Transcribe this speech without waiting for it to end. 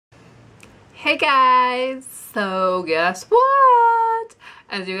Hey guys! So guess what?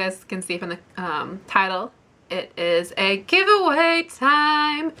 As you guys can see from the title, it is a giveaway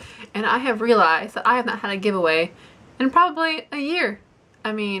time! And I have realized that I have not had a giveaway in probably a year.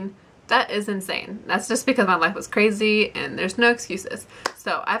 I mean, that is insane. That's just because my life was crazy and there's no excuses.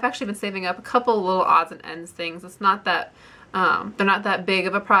 So I've actually been saving up a couple little odds and ends things. It's not that, they're not that big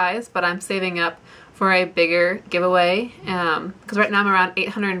of a prize, but I'm saving up for a bigger giveaway because right now I'm around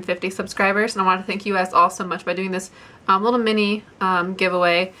 850 subscribers, and I want to thank you guys all so much by doing this little mini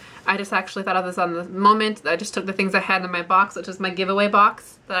giveaway. I just actually thought of this on the moment. I just took the things I had in my box, which is my giveaway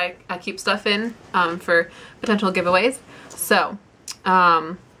box that I keep stuff in for potential giveaways. So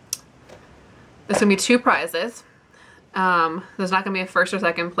there's gonna be two prizes. There's not gonna be a first or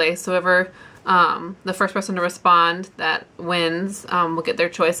second place. So whoever the first person to respond that wins will get their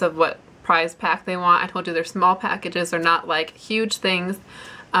choice of what prize pack they want. I told you they're small packages, they're not like huge things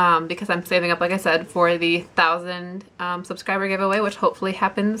because I'm saving up, like I said, for the 1,000 subscriber giveaway, which hopefully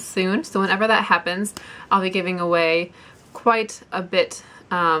happens soon. So whenever that happens, I'll be giving away quite a bit.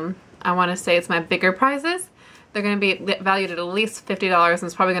 I want to say it's my bigger prizes. They're going to be valued at least $50, and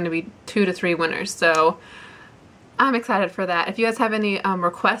it's probably going to be 2 to 3 winners. So I'm excited for that. If you guys have any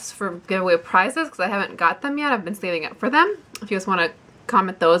requests for giveaway prizes, because I haven't got them yet, I've been saving up for them. If you guys want to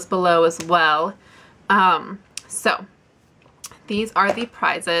comment those below as well. So these are the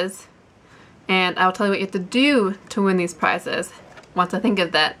prizes, and I'll tell you what you have to do to win these prizes once I think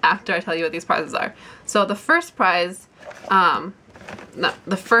of that after I tell you what these prizes are. So the first prize, no,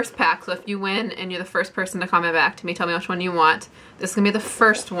 the first pack, so if you win and you're the first person to comment back to me, tell me which one you want, this is gonna be the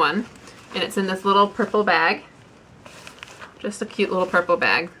first one, and it's in this little purple bag. Just a cute little purple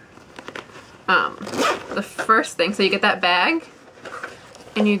bag. The first thing, so you get that bag,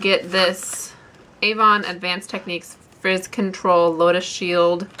 and you get this Avon Advanced Techniques Frizz Control Lotus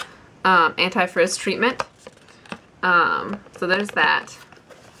Shield Anti-Frizz Treatment. So there's that.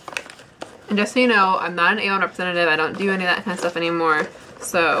 And just so you know, I'm not an Avon representative. I don't do any of that kind of stuff anymore.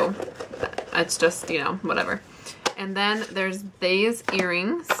 So it's just, you know, whatever. And then there's these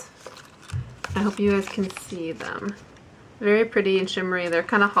earrings. I hope you guys can see them. Very pretty and shimmery. They're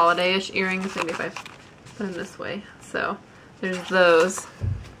kind of holiday-ish earrings. Maybe if I put them this way. So there's those.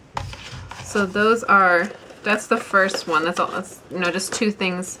 So those are, that's the first one. That's all, that's, you know, just 2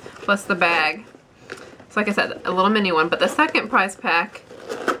 things plus the bag. So like I said, a little mini one. But the second prize pack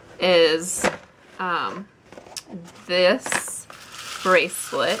is this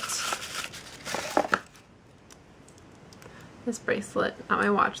bracelet. This bracelet, not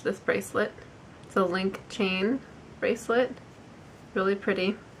my watch, this bracelet. It's a link chain bracelet. Really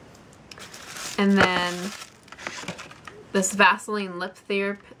pretty. And then this Vaseline Lip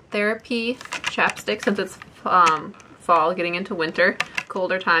Therapy chapstick, since it's fall, getting into winter,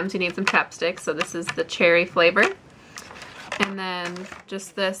 colder times, you need some chapstick. So this is the cherry flavor. And then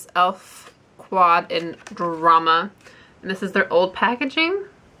just this e.l.f. Quad in Drama. And this is their old packaging.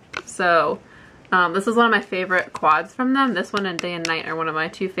 So this is one of my favorite quads from them. This one and Day and Night are one of my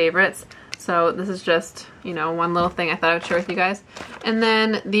 2 favorites. So this is just, you know, one little thing I thought I would share with you guys. And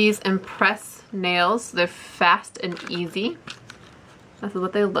then these Impress nails. They're fast and easy. This is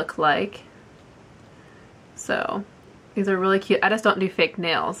what they look like. So these are really cute. I just don't do fake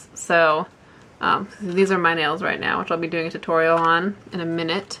nails. So these are my nails right now, which I'll be doing a tutorial on in a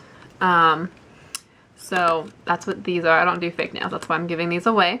minute. So that's what these are. I don't do fake nails. That's why I'm giving these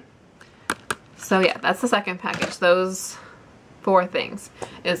away. So yeah, that's the second package. Those 4 things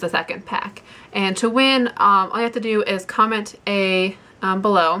is the second pack. And to win, all you have to do is comment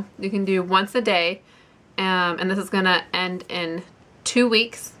below. You can do once a day, and this is gonna end in 2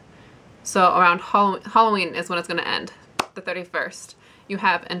 weeks. So around Halloween is when it's gonna end, the 31st. You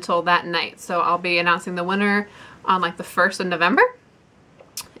have until that night. So I'll be announcing the winner on like the 1st of November.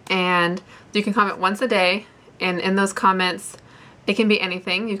 And you can comment once a day, and in those comments, it can be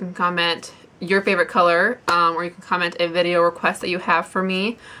anything. You can comment your favorite color, or you can comment a video request that you have for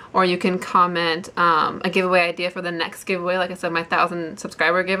me, or you can comment a giveaway idea for the next giveaway, like I said, my 1,000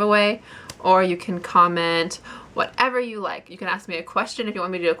 subscriber giveaway, or you can comment whatever you like. You can ask me a question if you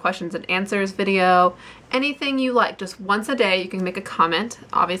want me to do a questions and answers video, anything you like. Just once a day you can make a comment.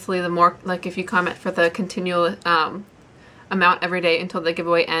 Obviously the more, like if you comment for the continual amount every day until the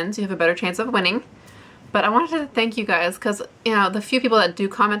giveaway ends, you have a better chance of winning. But I wanted to thank you guys because, you know, the few people that do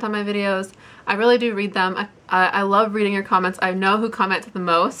comment on my videos, I really do read them. I love reading your comments. I know who comments the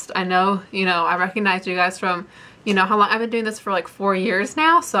most. I know, you know, I recognize you guys from, you know, how long I've been doing this for like 4 years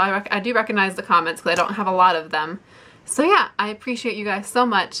now. So I do recognize the comments because I don't have a lot of them. So yeah, I appreciate you guys so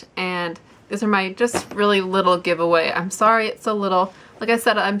much. And these are my just really little giveaway. I'm sorry it's so little, like I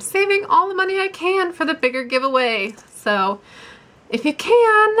said, I'm saving all the money I can for the bigger giveaway. So if you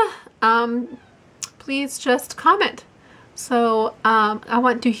can, please just comment. So I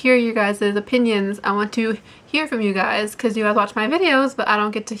want to hear you guys' opinions. I want to hear from you guys because you guys watch my videos, but I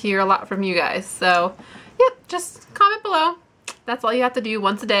don't get to hear a lot from you guys. So yep, just comment below. That's all you have to do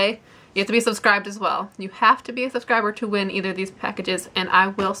once a day. You have to be subscribed as well. You have to be a subscriber to win either of these packages, and I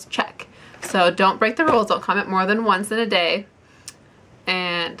will check. So don't break the rules. Don't comment more than once in a day.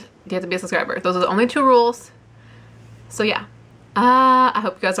 And you have to be a subscriber. Those are the only 2 rules. So yeah. I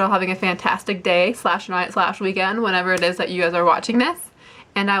hope you guys are all having a fantastic day / night / weekend, whenever it is that you guys are watching this.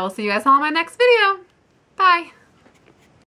 And I will see you guys all in my next video. Bye!